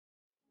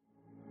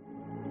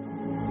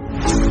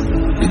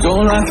You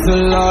don't like the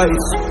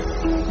lights,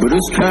 but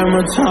it's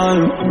camera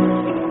time.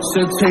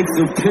 Said take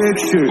the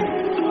picture,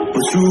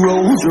 but you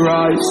rolled your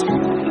eyes.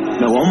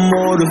 Now I'm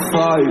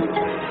mortified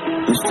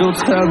and still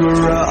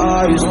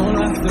terrorized.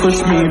 Push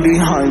me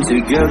behind to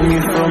get me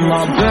from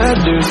my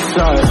better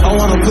side. I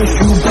wanna push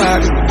you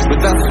back, but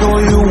that's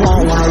all you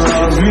want. Wanna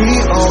love me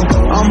up,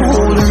 I'm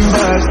holding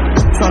back.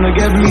 Tryna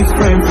get me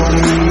framed for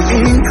me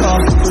in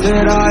cuffs.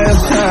 Said I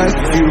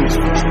attacked you,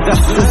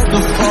 that's just a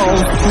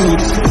false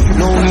truth.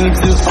 No need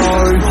to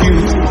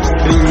argue,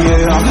 and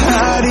yeah, I've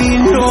had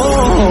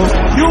enough.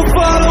 You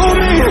follow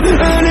me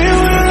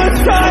anywhere I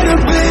try to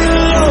be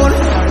alone.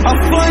 I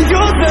find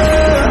you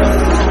there.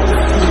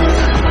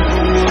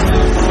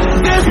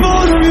 There's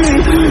more to me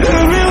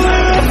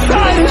everywhere I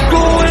try to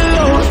go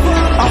alone.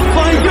 I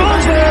find you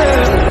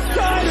there.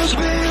 Try to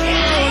be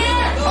alone.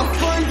 I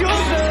find you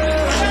there.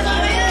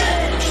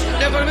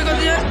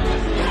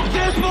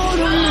 There's more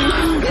to me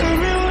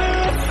everywhere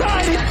I try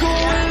to go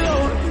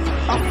alone.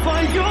 I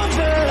find you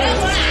there.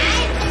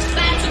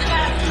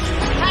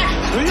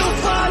 You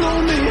follow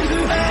me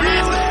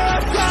everywhere I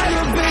try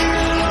to be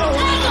alone. I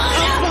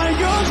find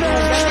you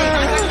there.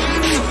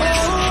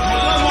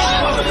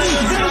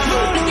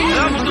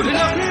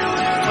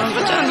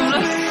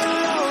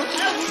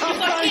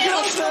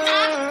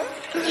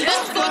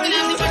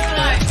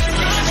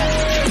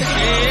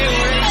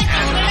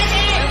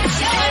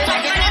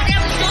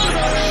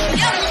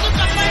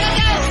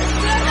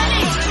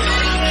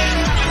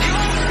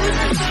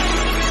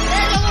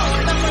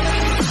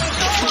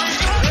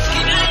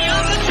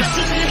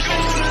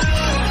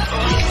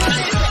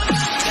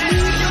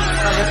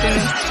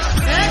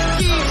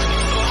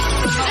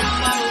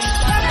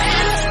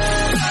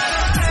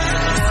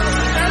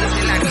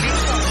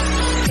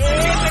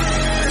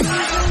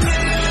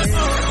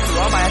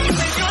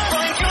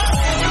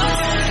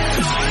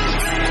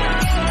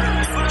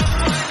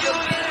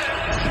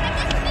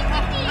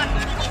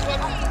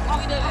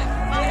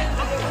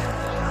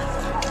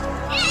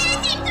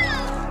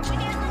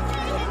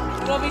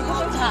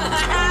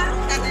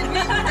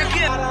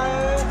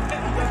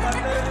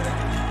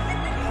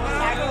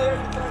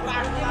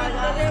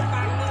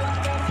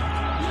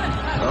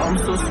 I'm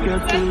so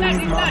scared to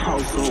leave my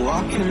house, so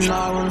I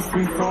cannot run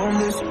free from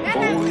this.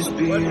 Always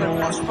being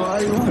watched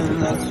by you,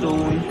 and that's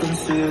so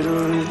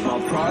inconsiderate. My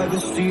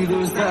privacy,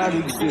 does that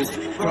exist?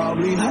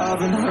 Probably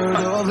haven't heard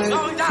of it.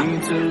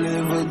 Need to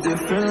live a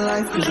different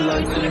life, cause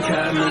lights and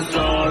cameras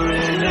are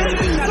in it.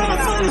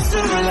 Thoughts on the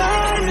silver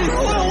lining.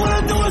 All I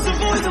wanna do is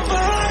avoid the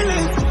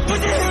violence. But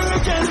here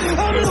again,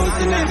 I'm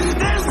losing it.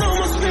 There's no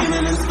more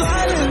screaming and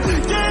silence.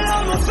 Get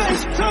out my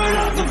face, turn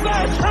off the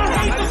flash. I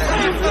hate the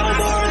fame, no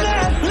more of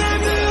that.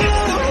 Leave me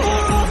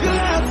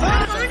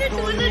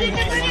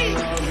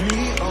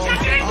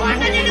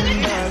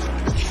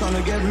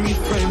tryna get me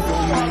framed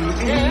for me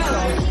in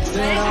cuffs.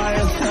 Then I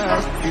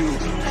attack you.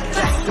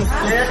 That's just a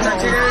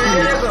false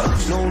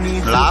truth. No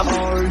need to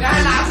argue.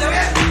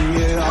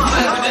 Yeah,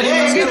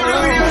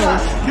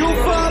 you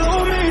follow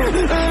me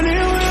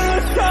anywhere I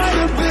try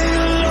to be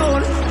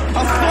alone. I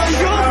find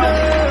you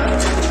there.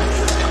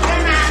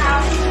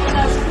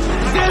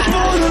 There's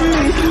more to me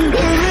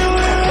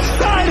everywhere I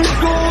try to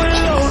go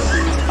alone.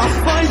 I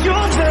find you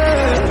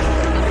there.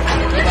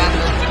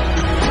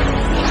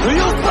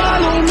 You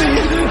follow me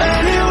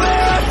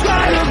anywhere I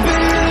try to be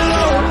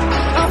alone.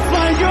 I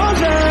find you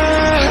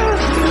there.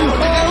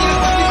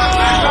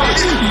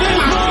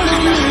 There's more to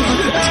me anywhere I try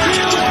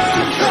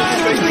to be alone.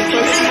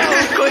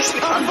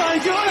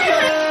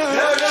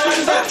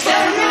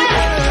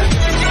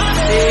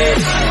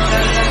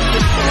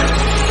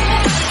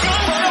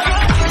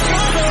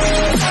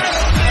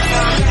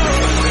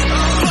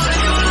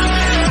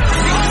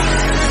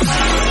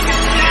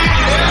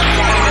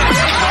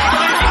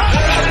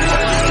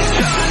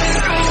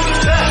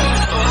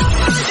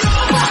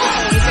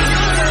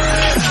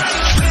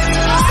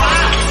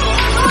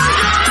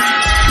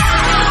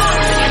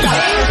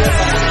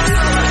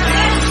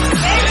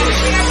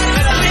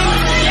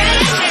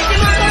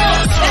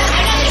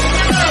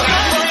 I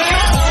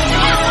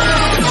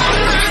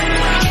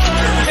find you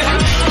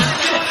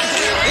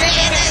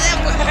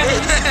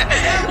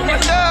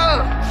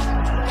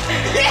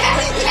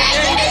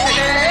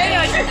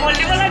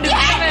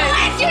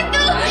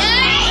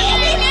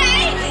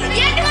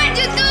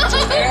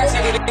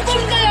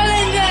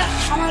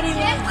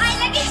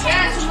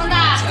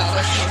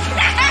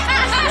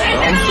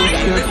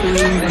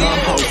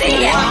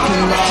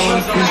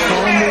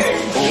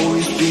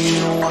always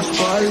being watched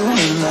by you,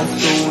 and that's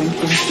so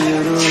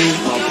inconsiderate.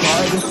 My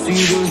privacy,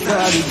 does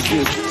that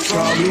exist?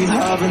 Probably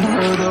haven't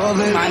heard of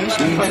it. Need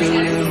to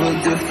live a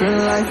different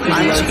life, cause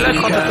lights and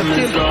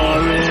cameras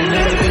are in it.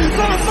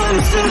 Thoughts on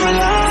the silver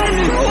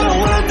lining. All I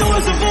wanna do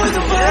is avoid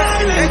the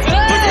violence.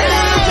 But then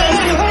I'm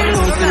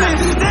losing it.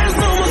 There's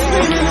no more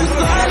screaming and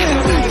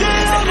silence.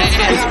 Get out my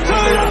face,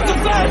 turn off the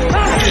flash. I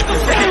hate the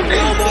fame, no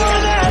more of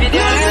that.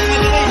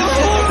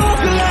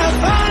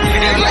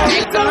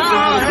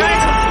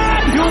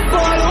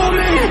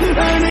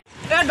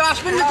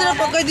 Dustbin भितर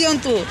पकई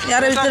दियंतु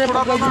यार भितर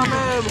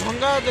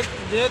भंगा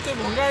जेहेतु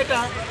भंगा एटा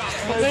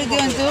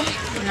दियंतु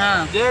हां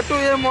जेटू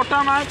ये मोटा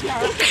माछ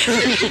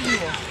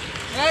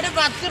एरे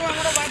बाथरूम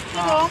हमरो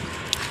बाथरूम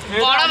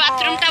बड़ा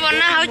बाथरूम टा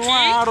बना होची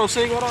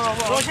रोसई घर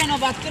रोशे न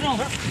bathroom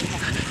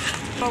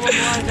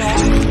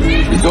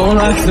You don't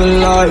like the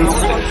lights,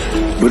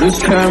 but it's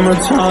camera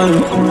time.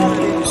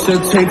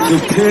 Said take the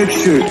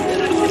picture,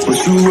 but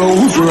you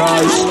rolled your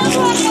eyes.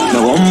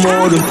 Now I'm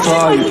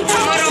mortified,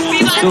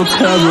 I'm still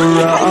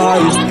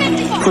terrorized.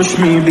 Push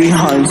me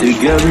behind to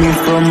get me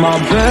from my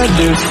bed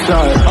this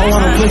side. I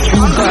wanna push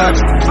you back,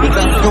 but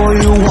that's all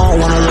you want,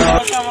 wanna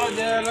love.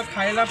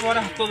 खाइला पर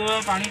हाथ धोवा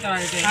पानी का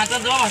आइटे हाथ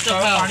धो हाथ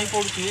पानी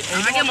पड़ुची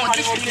आगे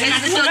मोती ना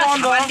तो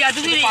पानी दिया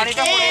तू पानी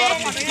का पड़वार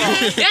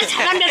ए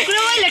छागन देखले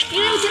ओइ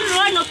लेट्रिन मिशन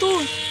रोड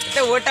नतुन ते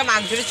ओटा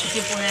मांगछरी छुटी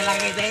पोहे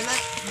लागे जाय ना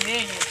ने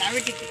ताबे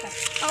ठीक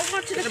आ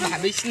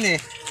भाबिस ने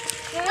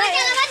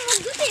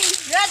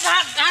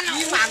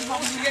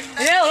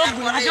ए ओ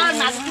गुहाजर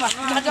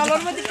गुहाजर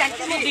मध्ये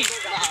टॅक्सी मध्ये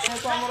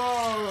हमरो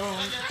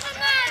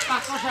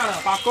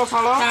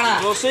पाकशाला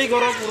रोसई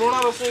घर पुराना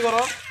रोसई घर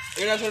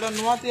एडा सेडा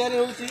नुवा तयारी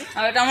होउची आ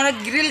एटा हमर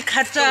ग्रिल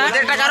खाचा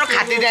एटा कारो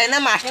खाती जाय ना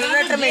मास्टर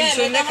एटा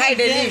मेंशन ने खाइ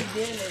डेली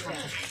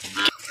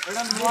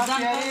एडा नुवा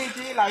तयारी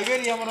होउची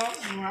लाइब्रेरी हमरो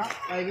नुवा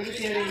लाइब्रेरी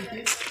तयारी होउची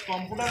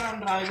कंप्यूटर एंड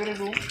लाइब्रेरी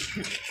रूम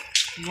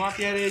नुवा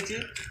तयारी होउची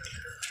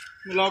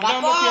लॉकडाउन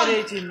में तयारी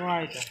होउची नुवा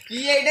आइता की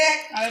एडे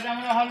आ एटा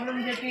हमर हॉल रूम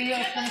जेती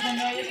एक्सटेंशन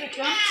होय के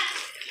कोन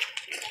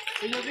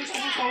ए जदी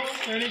सब सब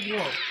खेली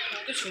दियो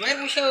तो सुबह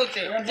पूछे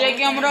होते जे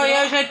कि हमरो ये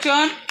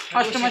सेक्शन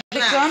कस्टमर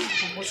सेक्शन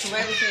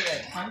सुबह पूछे जाय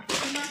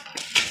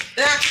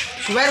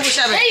सुबह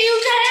पूछाबे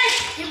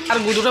আর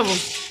গুদুটা বল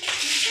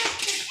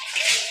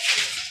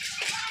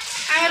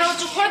आरो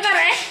चुखोता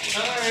रे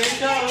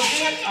এইটা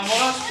হচ্ছে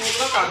আমরা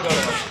স্কুলের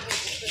কার্যালয়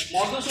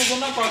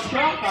মধুসূদন কক্ষ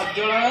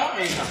কার্যালয়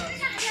এইটা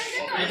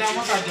এটা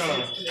আমার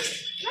কার্যালয়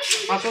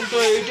আসুন তো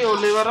এইটি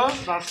ওলেবার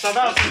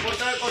রাস্তাটা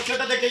সুপরটা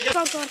কক্ষটা দেখে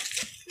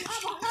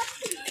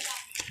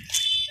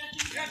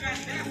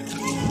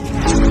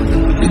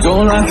You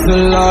don't like the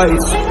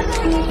lights,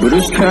 but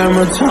it's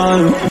camera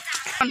time.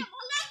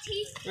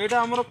 এটা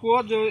আমরা কুয়া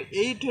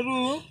এইঠেরু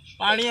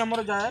পানি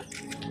আমরা যায়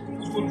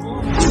school co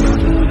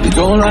You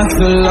don't like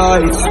the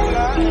lights,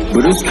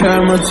 but it's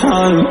camera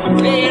time.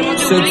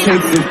 Said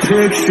take the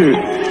picture,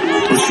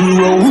 but you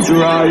rolled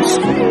your eyes.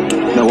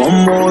 Now I'm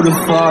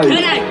mortified,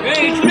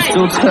 I'm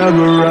still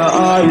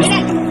terrorized.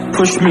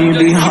 Push me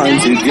behind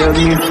to get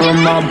me from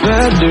my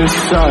bed this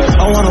side.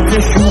 I wanna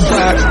push you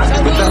back,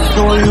 but that's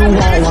all you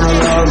want, wanna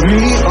love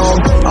me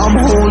up. I'm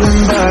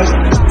holding back,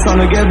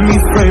 trying to get me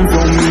framed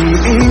for me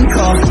in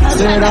cuffs.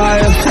 Said I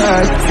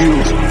attacked you.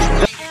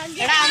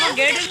 एडा हमर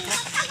gate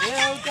ए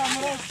হচ্ছে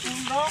আমরা school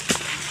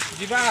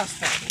ଯିବା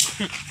ରାସ୍ତା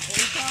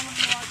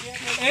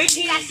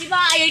एठी आसीबा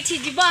एठी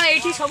जीवा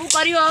एठी सब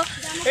करियो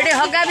एठी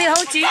हगा भी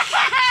होची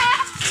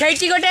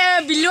सेठी गोटे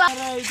बिलुआ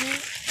ଏଇଠି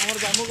ଆମର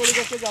ଜାମୁକୋଳି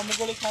ଗଛ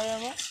ଜାମୁକୋଳି ଖାଏ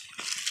ଆମେ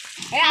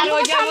ए आरो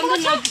जा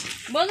बंधु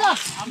बोलो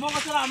ଆମ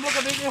ଗଛରେ ଆମ୍ବ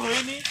କେବେ ବି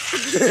ହୋଇନି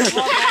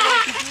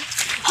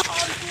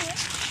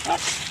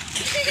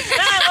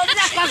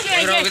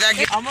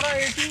ଆମର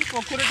ଏଇଠି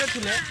ପୋଖରୀଟେ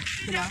ଥିଲା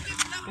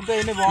କିନ୍ତୁ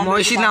ଏଇନେ ବନ୍ଦ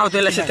ମଇସି ନା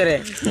ହୋତେଲା ସେତରେ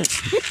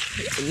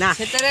ନା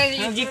सेतरे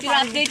जीती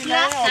रात देइतला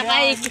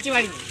सकाय किछि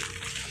बाड़ी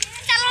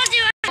चलो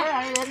जीवा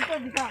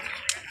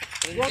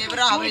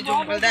एबरा हवे जो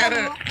बोलदा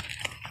है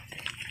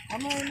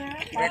ଆମେ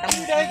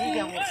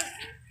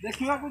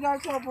ଦେଖିବାକୁ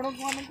ଯାଉଛୁ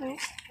ଆପଣଙ୍କୁ ମାନଙ୍କୁ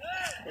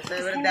एबरा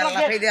देला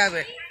फेइ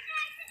देबे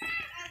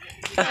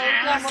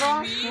ଆମର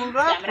ସ୍କୁଲର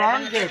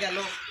ଫ୍ରଣ୍ଟ ଗେଟ୍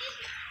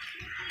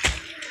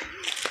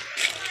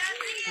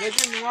ये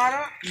जो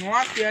नुआ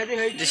तैयारी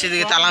है जैसे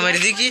देखिए ताला मारी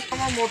दी की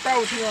मोटा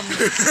उठी हमने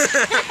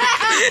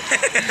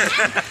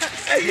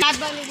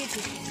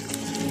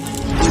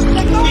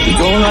You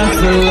don't like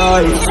the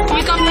lights,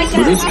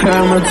 but it's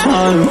camera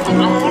time.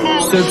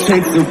 Said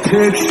take the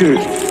picture,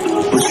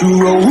 but you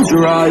rolled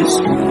your eyes.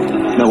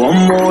 Now I'm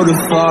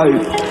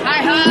mortified,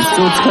 I'm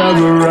still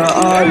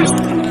terrorized.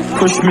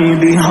 Push me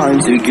behind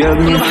to get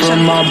me from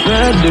my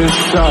bed this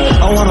side.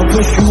 I wanna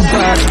push you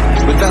back,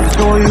 but that's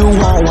all you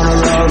want, wanna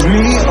love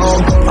me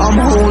up. I'm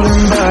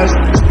holding back,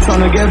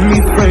 trying to get me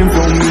framed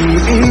for me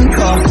in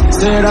cuffs.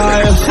 Said I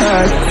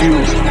attacked you,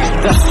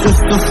 that's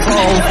just a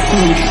false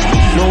truth.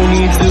 No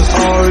need to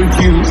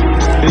argue,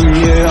 and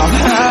yeah, I've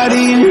had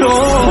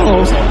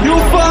enough. You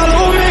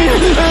follow me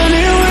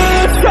anywhere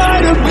I try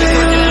to be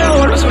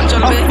alone.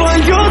 I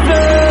find you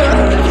there.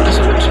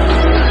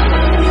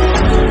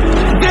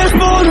 There's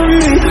more to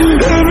me.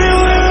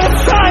 Everywhere I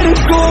try to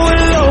go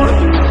alone,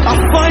 I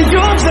find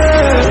you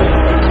there.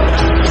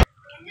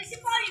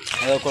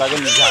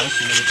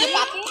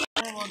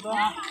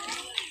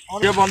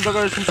 ये बंद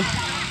कर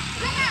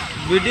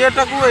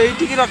वीडियोटा को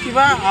एठी की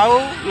रखिबा आउ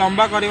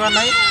लंबा करबा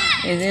नहीं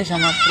ए जे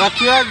समाप्त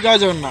रखिबा जय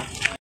जगन्नाथ।